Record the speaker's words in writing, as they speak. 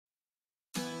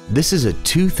This is a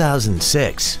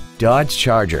 2006 Dodge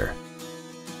Charger.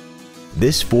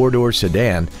 This four-door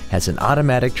sedan has an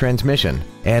automatic transmission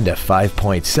and a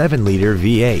 5.7-liter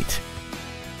V8.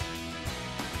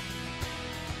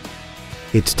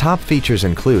 Its top features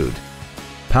include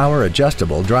power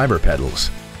adjustable driver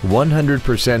pedals,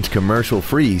 100%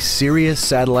 commercial-free Sirius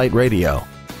satellite radio,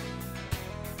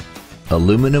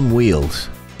 aluminum wheels,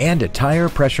 and a tire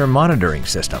pressure monitoring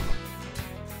system.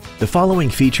 The following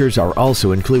features are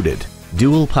also included: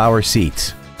 dual power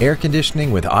seats, air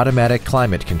conditioning with automatic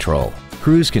climate control,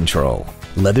 cruise control,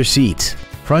 leather seats,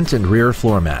 front and rear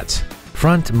floor mats,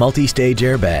 front multi-stage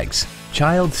airbags,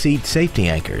 child seat safety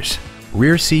anchors,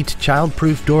 rear seat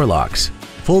child-proof door locks,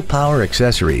 full power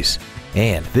accessories,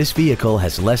 and this vehicle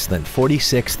has less than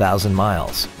 46,000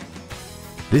 miles.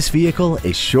 This vehicle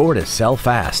is sure to sell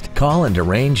fast. Call and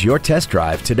arrange your test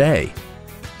drive today.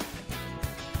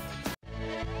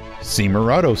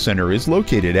 Seymour Auto Center is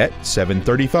located at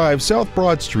 735 South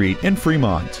Broad Street in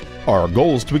Fremont. Our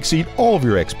goal is to exceed all of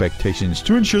your expectations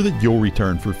to ensure that you'll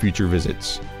return for future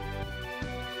visits.